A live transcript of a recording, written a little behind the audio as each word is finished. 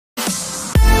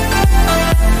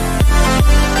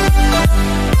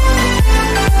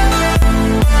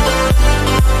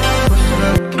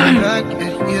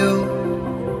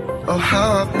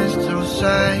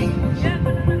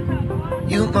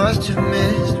must have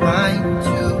missed mine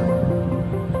too.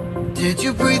 Did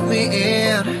you breathe me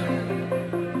in?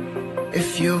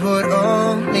 If you would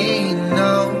only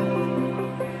know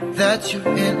that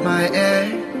you're in my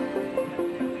air,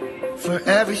 for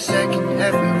every second,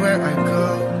 everywhere I go.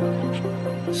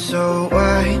 So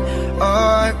why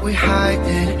are we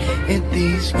hiding in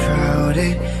these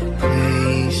crowded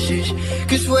places?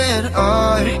 'Cause when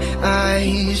our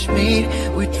eyes meet,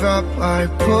 we drop our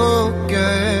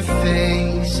poker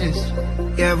faces.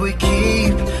 Yeah, we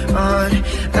keep on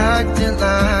acting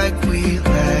like we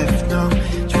left no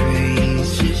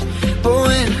traces. But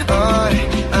when our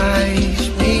eyes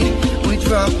meet, we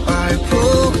drop our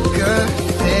poker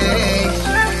faces.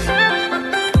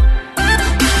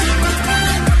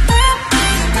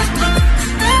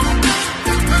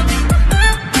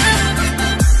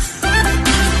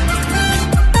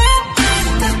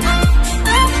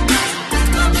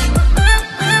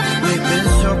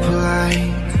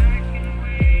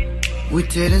 We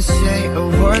didn't say a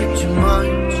word too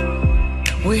much.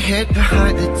 We hid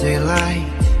behind the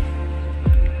daylight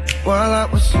while I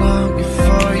was longing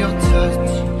for your touch.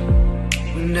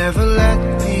 We never let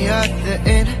the other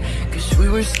in, 'cause we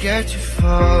were scared to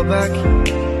fall back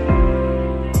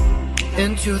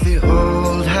into the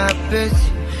old habits.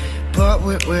 But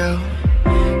we will,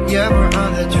 yeah, we're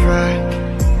on the track.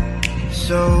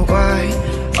 So why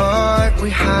are we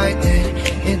hiding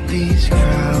in these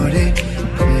crowded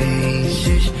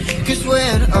places? 'Cause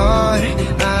when our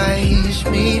eyes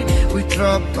meet, we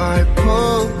drop our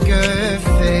poker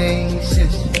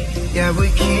faces. Yeah, we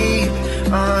keep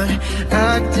on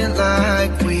acting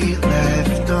like we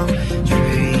left no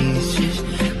traces.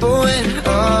 But when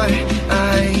our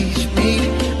eyes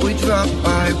meet, we drop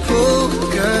our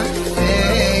poker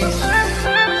faces.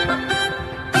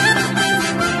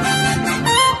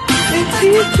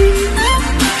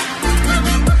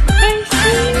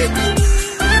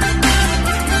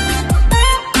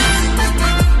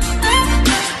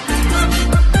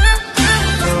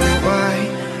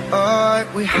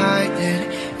 Hiding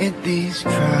in these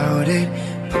crowded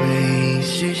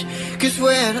places? 'Cause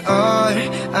when our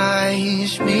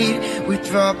eyes meet, we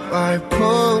drop our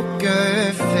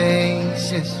poker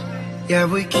faces. Yeah,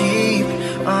 we keep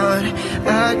on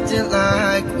acting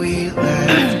like we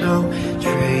left no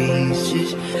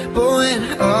traces. But when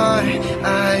our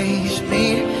eyes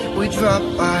meet, we drop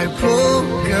our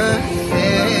poker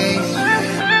faces.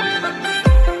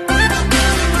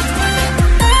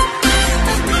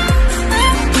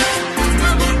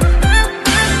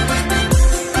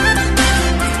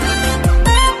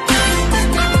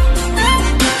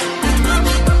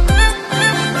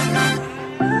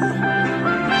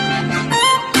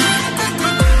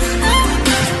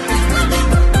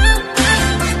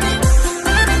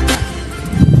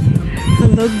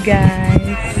 Hello guys,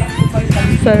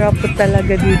 sarap po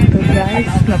talaga dito guys,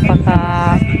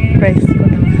 napaka-presko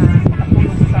ng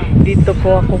hangin. Dito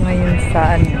po ako ngayon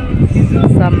sa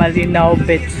Malinaw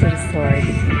Beach Resort.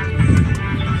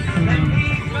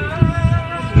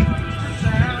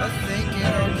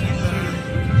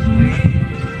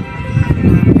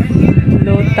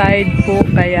 Low tide po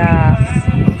kaya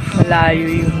malayo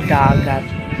yung dagat.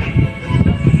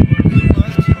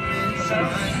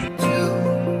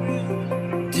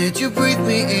 Did you breathe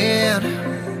me in?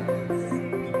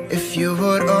 If you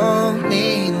would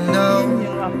only know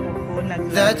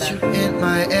that you're in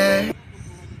my air.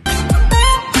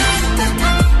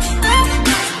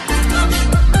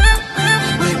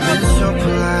 We've been so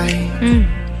polite.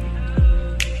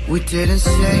 We didn't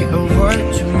say a word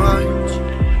too much.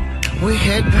 We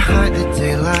hid behind the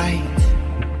daylight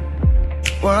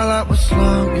while I was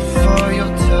longing for your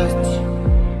touch.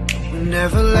 We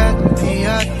never let the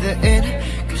other in,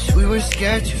 'cause we were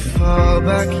scared to fall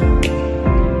back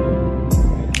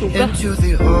into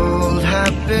the old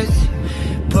habits.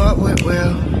 But we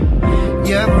will,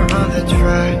 yeah, we're on the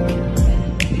track.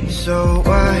 So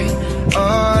why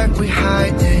are we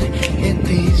hiding in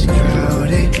these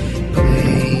crowded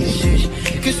places?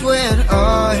 'Cause when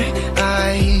our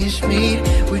eyes meet,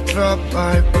 we drop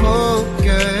our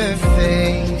poker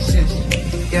faces.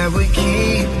 Yeah, we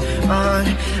keep on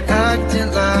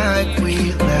acting like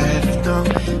we left no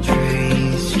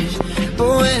traces.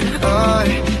 But when our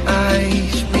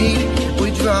eyes meet, we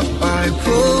drop our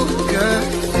poker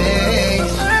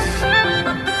face.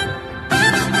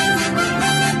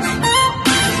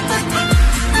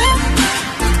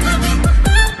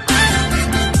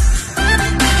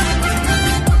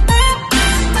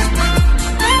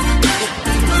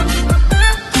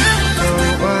 So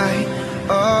why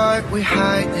are we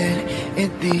hiding in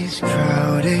these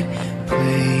crowded places?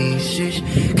 places.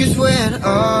 Cause when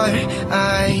our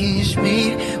eyes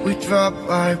meet, we drop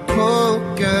our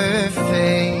poker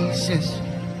faces.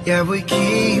 Yeah, we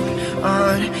keep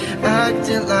on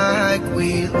acting like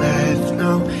we left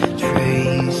no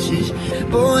traces.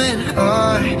 But when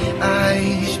our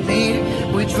eyes meet,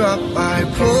 we drop our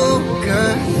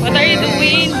poker faces. What are you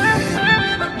doing?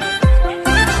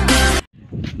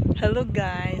 Hello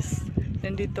guys,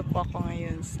 nandito po ako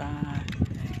ngayon sa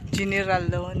General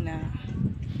Lona.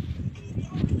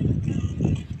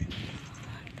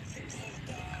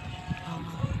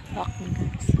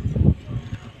 Guys.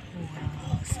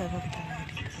 Wow, sarap talaga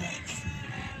dito guys.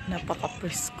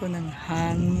 Napaka-presko ng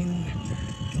hangin.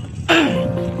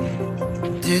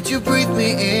 Did you breathe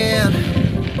me in?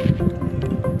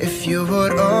 If you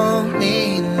would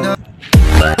only know.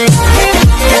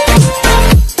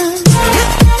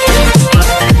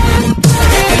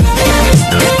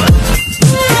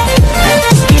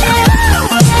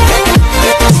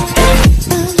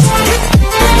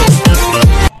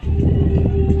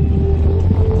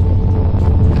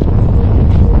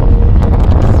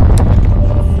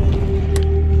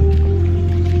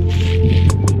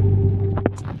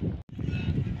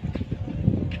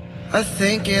 I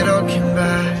think it all came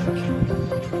back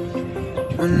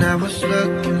when I was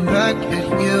looking back at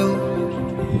you.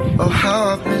 Oh,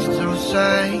 how I've missed those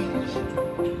sights.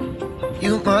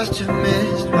 You must have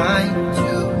missed mine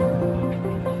too.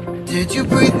 Did you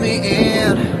breathe me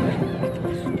in?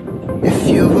 If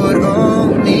you would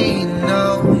only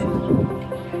know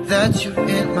that you're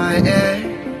in my air,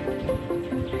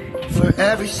 for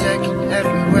every second,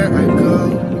 everywhere I go.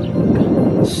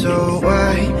 So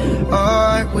why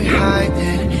are we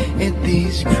hiding in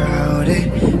these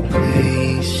crowded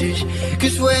places?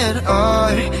 Cause when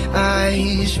our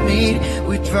eyes meet,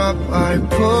 we drop our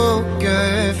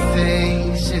poker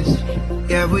faces.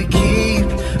 Yeah, we keep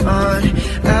on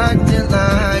acting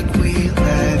like we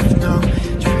left no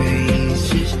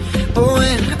traces. But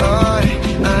when our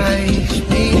eyes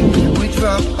meet, we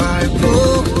drop our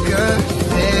poker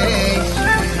faces.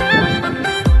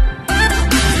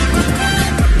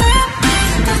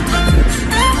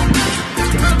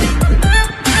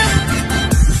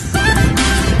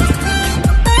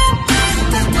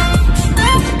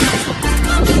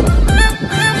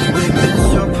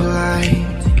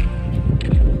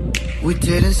 We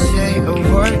didn't say a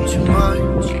word too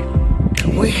much.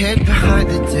 We hid behind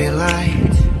the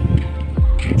daylight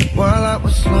while I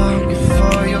was longing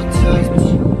for your touch.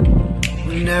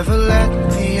 We never let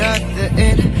the other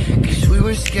in, cause we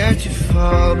were scared to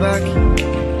fall back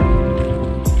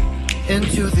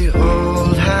into the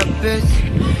old habits.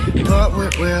 But we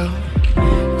will,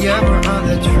 yeah, we're on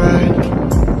the track.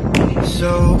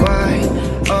 So why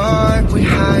are we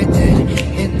hiding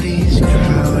in these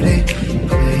crowded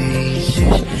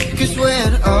places? Cause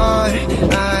when our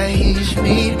eyes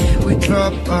meet, we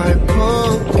drop our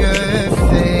poker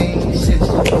faces.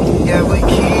 Yeah, we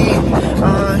keep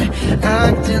on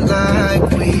acting like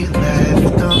we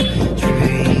left no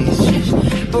traces.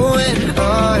 But when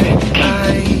our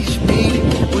eyes meet,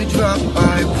 we drop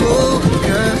our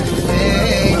poker faces.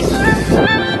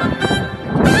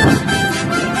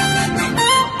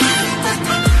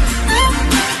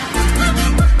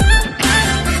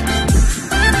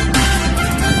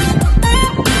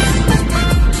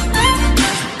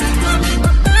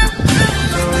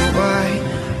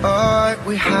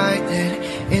 We hiding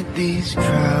in these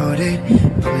crowded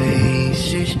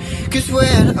places. Cause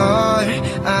when our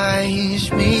eyes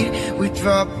meet, we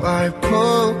drop our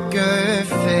poker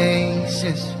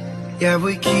faces. Yeah,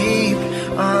 we keep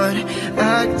on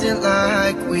acting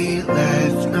like we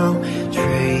left no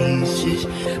traces.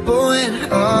 But when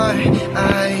our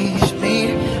eyes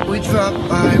meet, we drop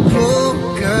our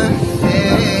poker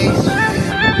faces.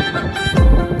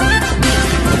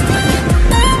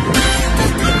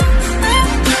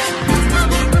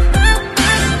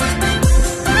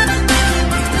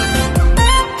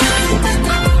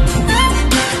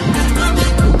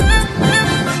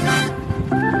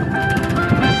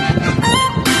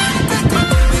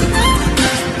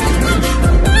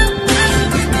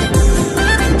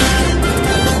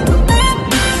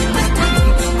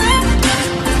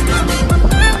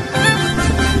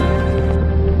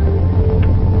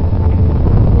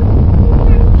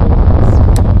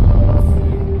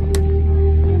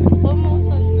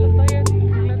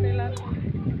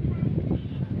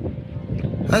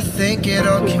 I think it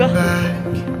all came back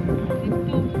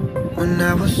when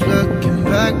I was looking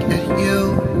back at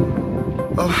you.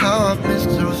 Oh, how I've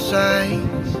missed those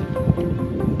sights.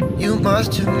 You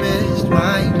must have missed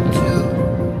mine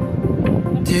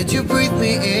too. Did you breathe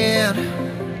me in?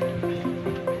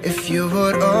 If you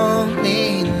would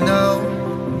only know.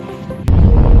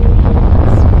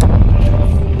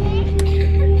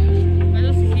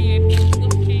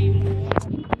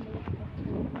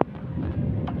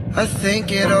 I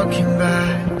think it all came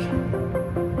back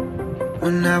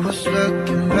when I was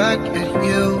looking back at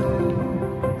you.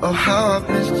 Oh, how I've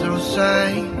missed those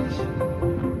sights.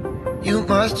 You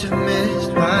must have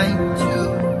missed mine too.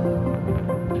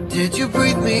 Did you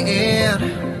breathe me in?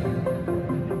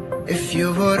 If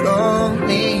you would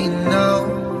only know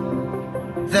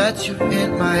that you're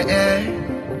in my air,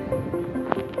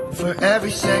 for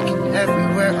every second,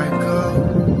 everywhere I go.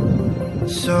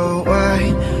 So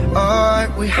why are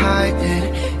we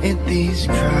hiding in these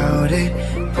crowded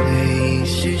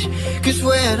places? 'Cause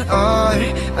when our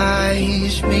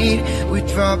eyes meet, we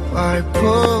drop our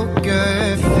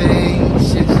poker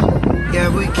faces. Yeah,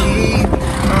 we keep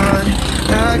on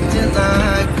acting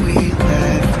like we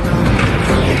left no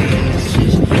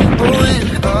traces. But when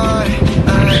our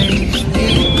eyes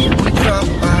meet, we drop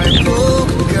our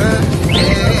poker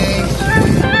faces.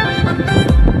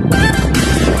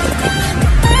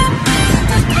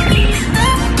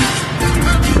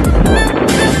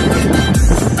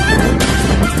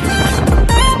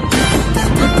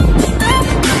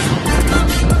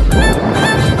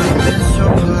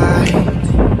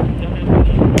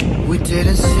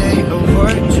 Didn't say a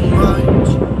word too much.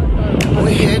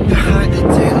 We hid behind the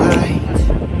daylight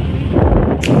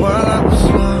while I was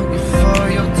longing for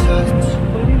your touch.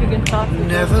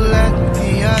 Never let me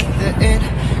at the end,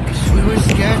 'cause we were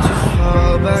scared to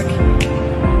fall back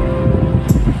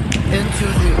into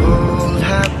the old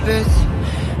habits.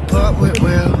 But we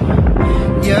will,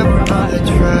 yeah, we're on the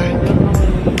track.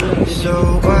 So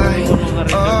why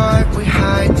are we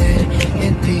hiding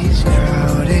in these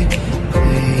crowded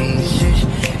places?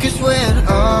 'Cause when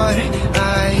our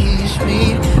eyes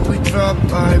meet, we drop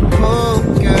our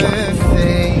poker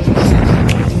faces.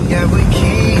 Yeah, we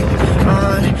keep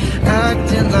on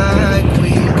acting like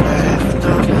we left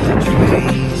no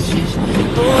traces.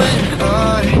 But when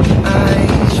our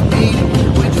eyes meet,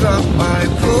 we drop our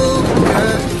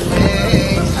poker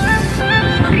faces.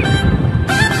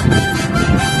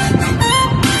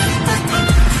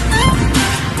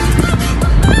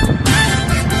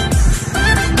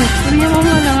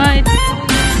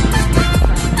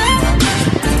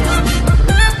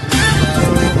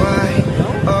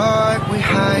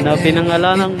 Na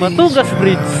pinangalan ng Matugas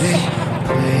Bridge.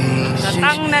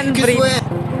 Katangnan Bridge.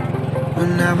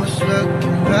 When I was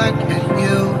looking back at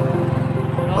you.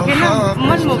 Okay na,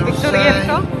 man mo, picture yan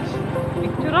to?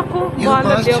 Picture ako,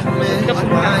 bahala di ako.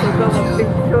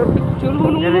 Picture mo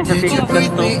nung Did you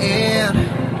breathe me in?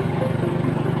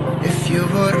 If you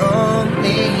would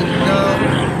only know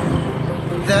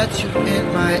that you're in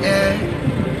my air,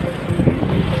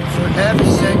 for every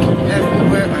second,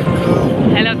 everywhere I go.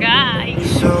 Hello guys!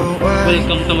 So why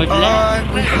Welcome to my vlog. are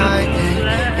we hiding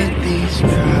in these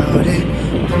crowded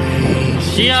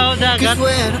places? Siyaw 'Cause dagat.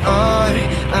 when our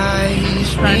eyes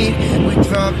meet, we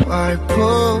drop our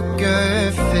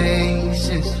poker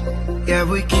faces. Yeah,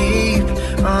 we keep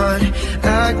on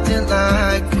acting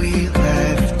like we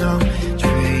left no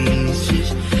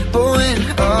traces. But when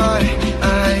our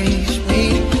eyes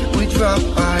meet, we drop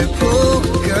our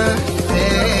poker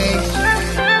faces.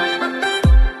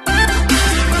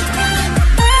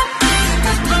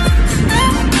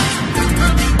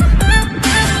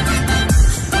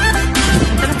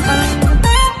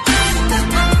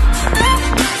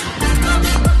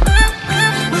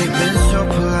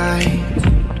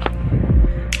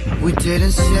 We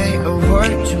didn't say a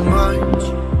word too much.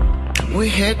 We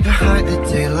hid behind the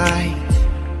daylight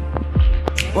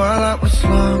while I was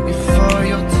longing for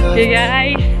your touch. Hey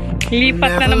guys,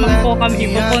 lipat na naman po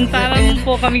kami. Pupunta naman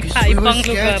po kami sa ibang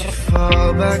lugar.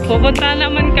 Pupunta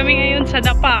naman kami ngayon sa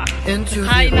Dapa.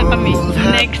 Kakain na kami.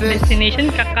 Next destination,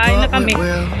 kakain na kami.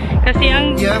 Kasi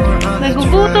ang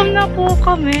nagugutom na po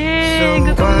kami.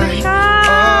 Gutom na siya.